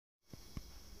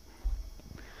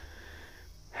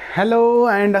Hello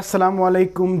and assalamu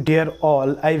alaikum dear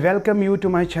all. I welcome you to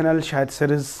my channel Shahid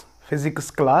Sir's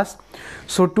physics class.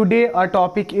 So today our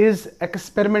topic is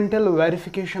experimental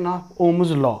verification of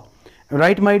Ohm's law.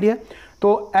 Right my dear?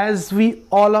 So as we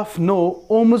all of know,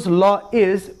 Ohm's law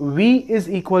is V is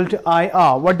equal to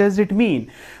IR. What does it mean?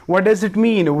 What does it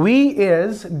mean? V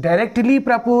is directly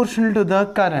proportional to the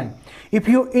current. If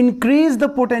you increase the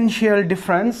potential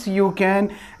difference,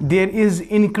 there is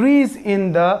increase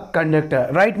in the conductor,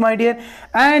 right my dear?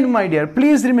 And my dear,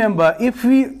 please remember,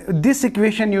 this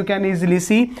equation you can easily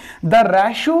see the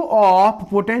ratio of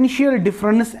potential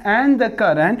difference and the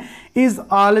current is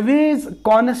always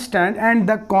constant, and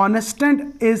the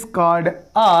constant is called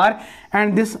R,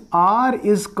 and this R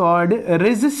is called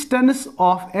resistance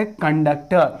of a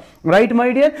conductor, right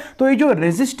my dear? तो ये जो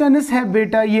resistance है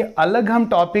बेटा, ये अलग हम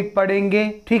topic पढ़ेंगे,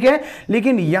 ठीक है?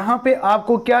 लेकिन यहाँ पे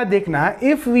आपको क्या देखना है?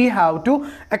 If we have to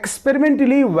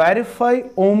experimentally verify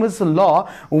Ohm's law,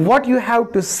 what you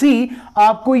have to see,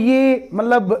 आपको ये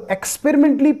मतलब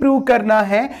experimentally prove करना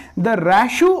है the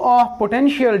ratio of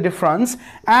potential difference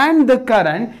and the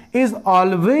current is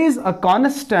always a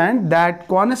constant. That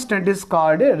constant is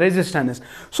called resistance.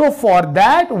 So for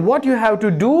that, what you have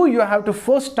to do, you have to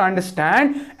first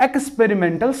understand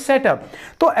experimental setup.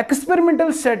 तो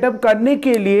experimental setup करने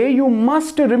के लिए you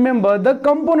must remember the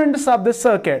components of the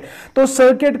circuit. तो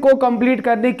circuit को complete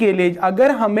करने के लिए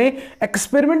अगर हमें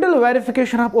experimental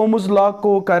verification of Ohm's law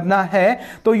को करना है,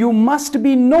 तो you must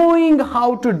be knowing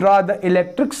how to draw the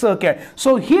electric circuit.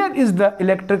 So here is the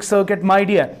electric circuit, my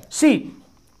dear. See,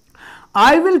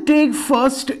 I will take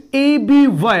first AB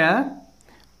wire.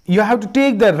 You have to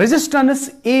take the resistance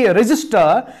A,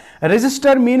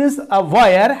 resistor means a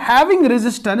wire having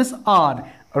resistance R,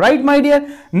 right my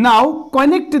dear? Now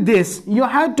connect this, you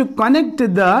have to connect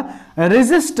the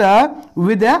resistor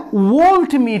with a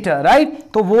voltmeter, right?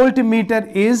 So voltmeter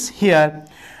is here,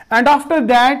 and after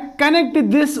that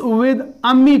connect this with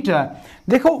ammeter.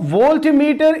 देखो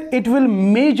voltmeter it will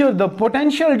measure the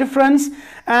potential difference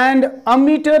and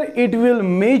ammeter it will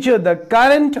measure the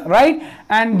current, right?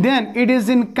 And then it is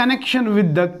in connection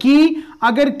with the key.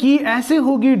 अगर key ऐसे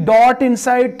होगी dot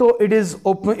inside, तो it is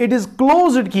open, it is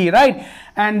closed key, right?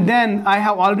 And then I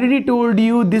have already told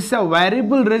you this is a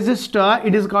variable resistor,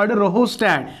 it is called a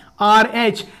rheostat,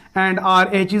 RH, and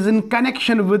RH is in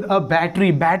connection with a battery.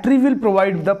 Battery will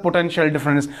provide the potential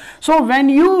difference. So when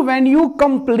you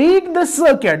complete the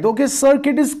circuit, okay,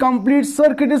 circuit is complete,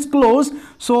 circuit is closed,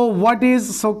 so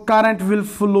current will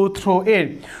flow through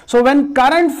it. So when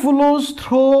current flows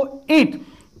through it,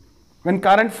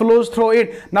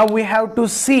 now we have to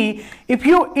see, if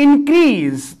you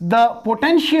increase the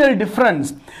potential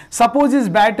difference, suppose इस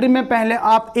battery में पहले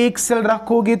आप एक cell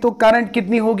रखोगे तो current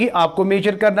कितनी होगी आपको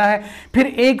मेजर करना है, फिर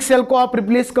एक सेल को आप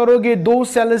रिप्लेस करोगे दो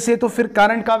सेल से तो फिर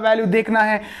करंट का वैल्यू देखना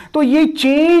है. तो ये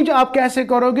चेंज आप कैसे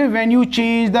करोगे? When you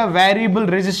change the variable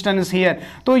resistance here,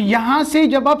 तो यहां से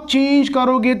जब आप चेंज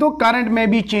करोगे तो करंट में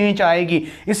भी चेंज आएगी.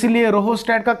 इसलिए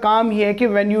रोहोस्टैट का काम ये है कि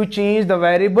when you change the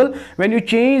variable, when you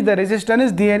change the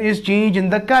resistance, there is change in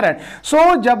the current.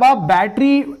 सो जब आप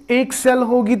बैटरी एक सेल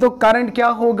होगी तो करंट क्या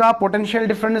होगा, पोटेंशियल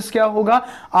डिफरेंस क्या होगा,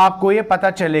 आपको ये पता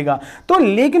चलेगा. तो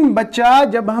लेकिन बच्चा,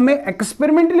 जब हमें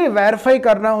एक्सपेरिमेंटली वेरीफाई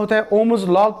करना होता है ओम्स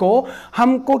लॉ को,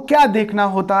 हमको क्या देखना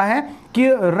होता है कि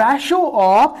रेशो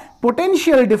ऑफ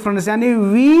पोटेंशियल डिफरेंस यानी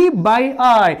V बाई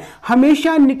I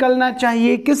हमेशा निकलना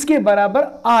चाहिए किसके बराबर?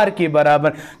 R के बराबर.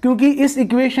 क्योंकि इस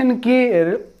इक्वेशन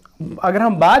के अगर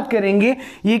हम बात करेंगे,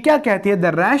 ये क्या कहती है?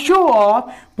 The ratio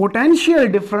of potential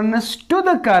difference to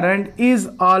the current is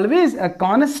always a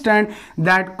constant,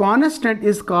 that constant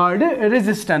is called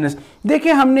resistance.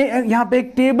 देखिए हमने यहां पे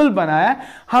एक टेबल बनाया,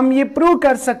 हम ये प्रूव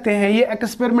कर सकते हैं, ये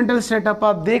एक्सपेरिमेंटल सेटअप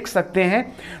आप देख सकते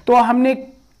हैं. तो हमने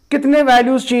कितने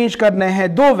वैल्यूज चेंज करने हैं?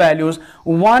 दो values,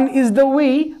 one is the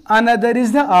V, another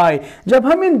is the I. जब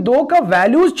हम इन दो का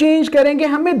वैल्यूज चेंज करेंगे,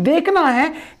 हमें देखना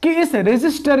है कि इस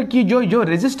रेजिस्टर की जो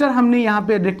रेजिस्टर हमने यहां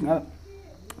पे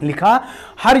लिखा,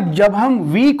 हर जब हम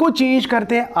V को चेंज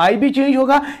करते हैं I भी चेंज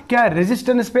होगा. क्या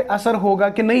रेजिस्टेंस पे असर होगा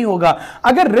कि नहीं होगा?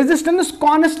 अगर रेजिस्टेंस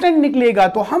कांस्टेंट निकलेगा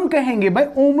तो हम कहेंगे भाई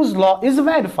ओम्स लॉ इज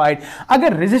वेरीफाइड.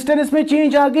 अगर रेजिस्टेंस में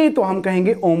चेंज आ गई तो हम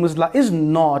कहेंगे Ohm's law is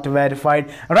not verified,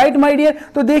 right my dear?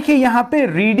 तो देखिए यहां पे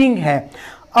रीडिंग है.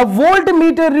 अब वोल्ट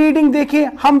मीटर रीडिंग देखिए,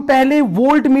 हम पहले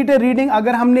वोल्ट मीटर रीडिंग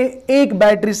अगर हमने एक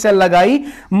बैटरी सेल लगाई,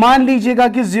 मान लीजिएगा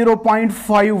कि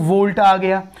 0.5 वोल्ट आ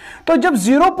गया. तो जब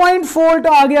 0.4 वोल्ट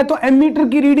आ गया तो एमीटर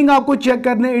की रीडिंग आपको चेक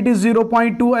करने, इट इज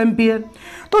 0.2 एम्पियर.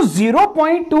 तो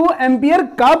 0.2 एम्पियर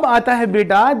कब आता है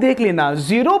बेटा? देख लेना,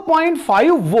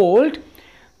 0.5 वोल्ट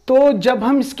तो जब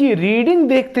हम इसकी रीडिंग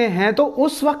देखते हैं तो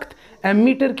उस वक्त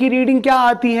एमीटर की रीडिंग क्या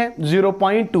आती है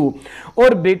 0.2।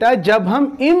 और बेटा जब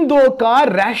हम इन दो का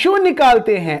रेशो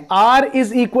निकालते हैं R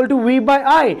is equal to V bye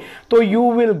I, तो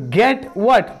you will get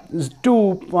what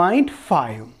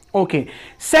 2.5। Okay,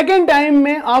 second time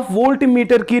में आप वोल्ट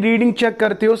मीटर की रीडिंग चेक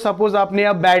करते हो। सपोज आपने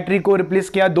अब बैटरी को रिप्लेस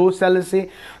किया 2 सेल से,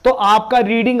 तो आपका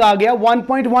रीडिंग आ गया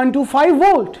 1.125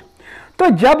 वोल्ट। तो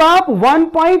जब आप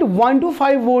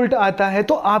 1.125 वोल्ट आता है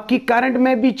तो आपकी करंट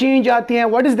में भी चेंज आती है।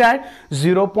 What is that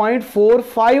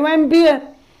 0.45 ampere.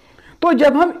 तो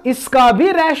जब हम इसका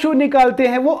भी रेशो निकालते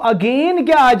हैं वो अगेन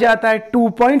क्या आ जाता है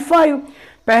 2.5।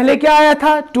 पहले क्या आया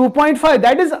था 2.5,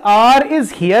 that is R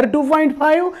is here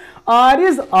 2.5, R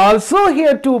is also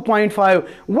here 2.5.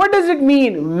 What does it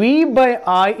mean? V by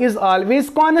I is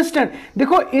always constant.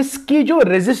 देखो इसकी जो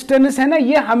रेजिस्टेंस है ना,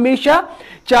 ये हमेशा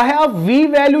चाहे आप V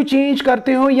वैल्यू चेंज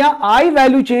करते हो या I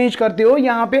वैल्यू चेंज करते हो,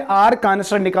 यहां पे R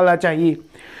कांस्टेंट निकलना चाहिए।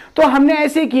 तो हमने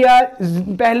ऐसे किया,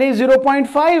 पहले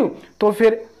 0.5, तो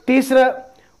फिर तीसरा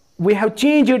we have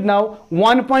changed it now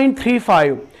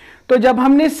 1.35। तो जब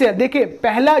हमने सेल देखिए,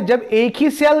 पहला जब एक ही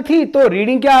सेल थी तो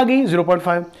रीडिंग क्या आ गई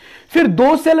 0.5, फिर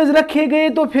 2 सेल्स रखे गए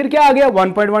तो फिर क्या आ गया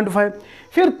 1.125,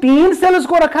 फिर 3 सेल्स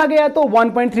को रखा गया तो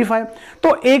 1.35।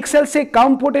 तो एक सेल से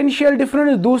कम पोटेंशियल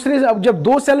डिफरेंस, दूसरे अब जब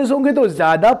 2 सेल्स होंगे तो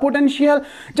ज्यादा पोटेंशियल,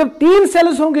 जब 3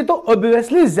 सेल्स होंगे तो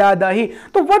ऑब्वियसली ज्यादा ही।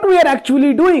 तो what we are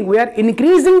actually doing, we are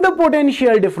increasing the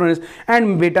potential difference.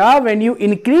 And बेटा when you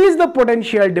increase the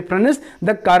potential difference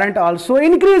the current also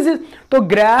increases. तो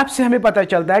ग्राफ से हमें पता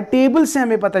चलता है, टेबल से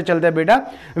हमें पता चलता है बेटा,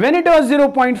 when it was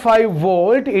 0.5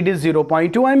 volt it is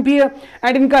 0.2 ampere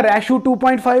and इनका रेशियो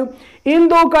 2.5। इन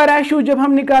दो का रेशियो जब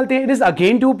हम निकालते हैं इट इज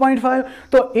अगेन 2.5।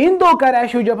 तो इन दो का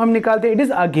रेशियो जब हम निकालते हैं इट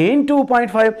इज अगेन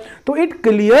 2.5। तो it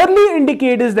clearly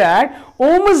indicates that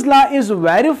Ohm's law is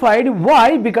verified.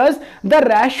 Why? Because the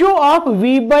ratio of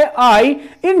V by I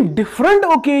in different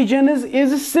occasions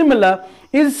is similar,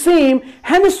 is same.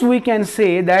 Hence we can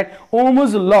say that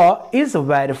Ohm's law is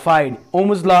verified.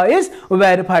 Ohm's law is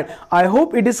verified. I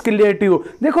hope it is clear to you.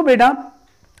 देखो बेटा,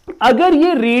 अगर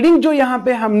ये reading जो यहां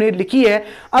पे हमने लिखी है,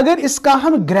 अगर इसका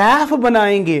हम ग्राफ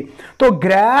बनाएंगे, तो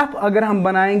ग्राफ अगर हम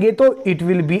बनाएंगे तो it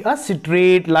will be a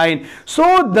straight line. So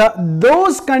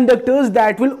those conductors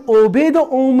that will obey the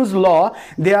Ohm's law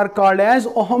they are called as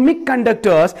ohmic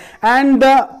conductors, and the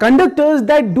conductors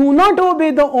that do not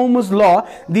obey the Ohm's law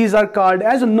these are called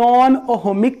as non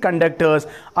ohmic conductors.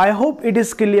 I hope it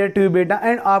is clear to you बेटा,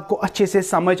 and आपको अच्छे से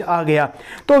समझ आ गया।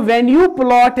 तो when you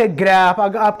plot a graph,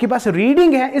 अगर आपके पास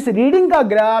reading है, इस रीडिंग का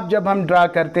ग्राफ जब हम ड्रा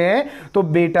करते हैं तो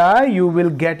बेटा you will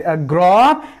get a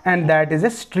graph and that is a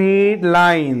straight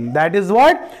line. That is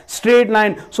what straight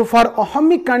line. So for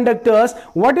ohmic conductors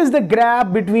what is the graph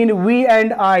between V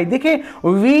and I? देखिए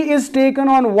V is taken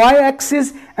on Y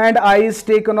axis and I is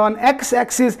taken on X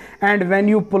axis, and when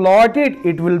you plot it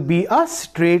it will be a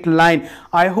straight line.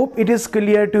 I hope it is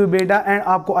clear to you beta, and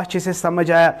आपको अच्छे से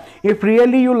समझ आया। If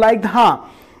really you liked, हाँ,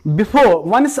 before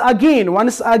once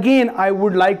again I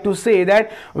would like to say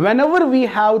that whenever we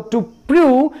have to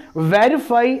prove,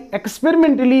 verify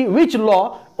experimentally which law,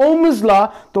 Ohm's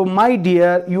law, so my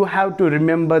dear you have to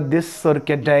remember this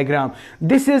circuit diagram.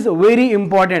 This is very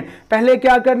important. पहले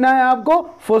क्या करना है आपको,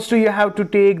 first you have to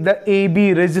take the AB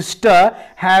resistor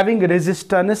having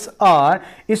resistance R,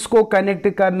 इसको connect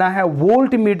करना है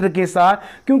volt meter के साथ,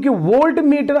 क्योंकि वोल्ट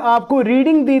मीटर आपको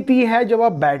रीडिंग देती है। जब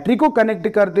आप बैटरी को कनेक्ट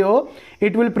करते हो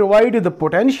it will provide the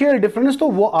potential difference, तो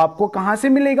वो आपको कहां से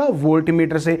मिलेगा, वोल्ट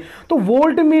मीटर से। तो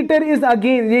वोल्ट मीटर इज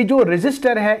अगेन, ये जो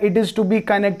रेजिस्टर है it is to be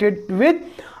connected with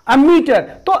ammeter.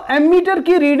 तो एमीटर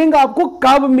की रीडिंग आपको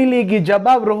कब मिलेगी, जब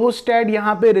आप रोस्टेट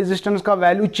यहां पे रेजिस्टेंस का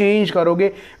वैल्यू चेंज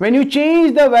करोगे। When you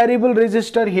change the variable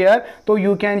resistor here तो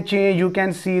you can change, you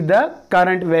can see the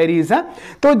current varies.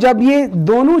 तो जब ये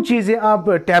दोनों चीजें आप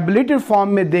टैबलेटेड फॉर्म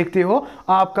में देखते हो,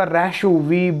 आपका रेशियो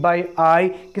V बाई I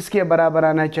किसके बराबर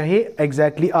आना चाहिए,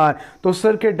 एग्जैक्टली R। तो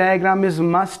circuit diagram is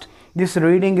must, this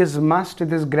reading is must,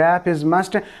 this graph is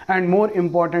must, and more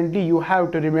importantly you have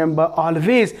to remember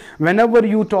always whenever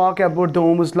you talk about the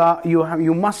Ohm's law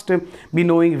you must be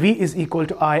knowing V is equal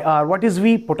to IR. What is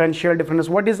V? Potential difference.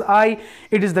 What is I?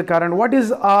 It is the current. What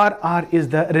is R? R is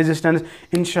the resistance.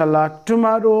 Inshallah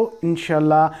tomorrow,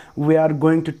 inshallah, we are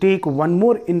going to take one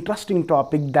more interesting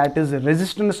topic, that is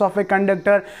resistance of a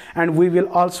conductor, and we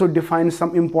will also define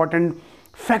some important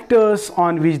factors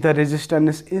on which the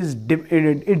resistance is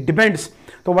it depends.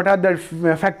 तो what are the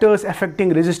factors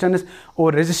affecting resistance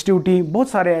और resistivity, बहुत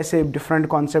सारे ऐसे different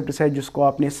concepts है जिसको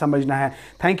आपने समझना है।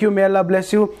 Thank you, may Allah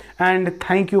bless you, and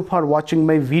thank you for watching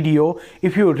my video.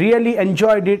 If you really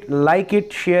enjoyed it, like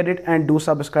it, share it, and do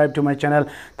subscribe to my channel.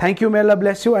 Thank you, may Allah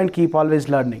bless you, and keep always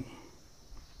learning.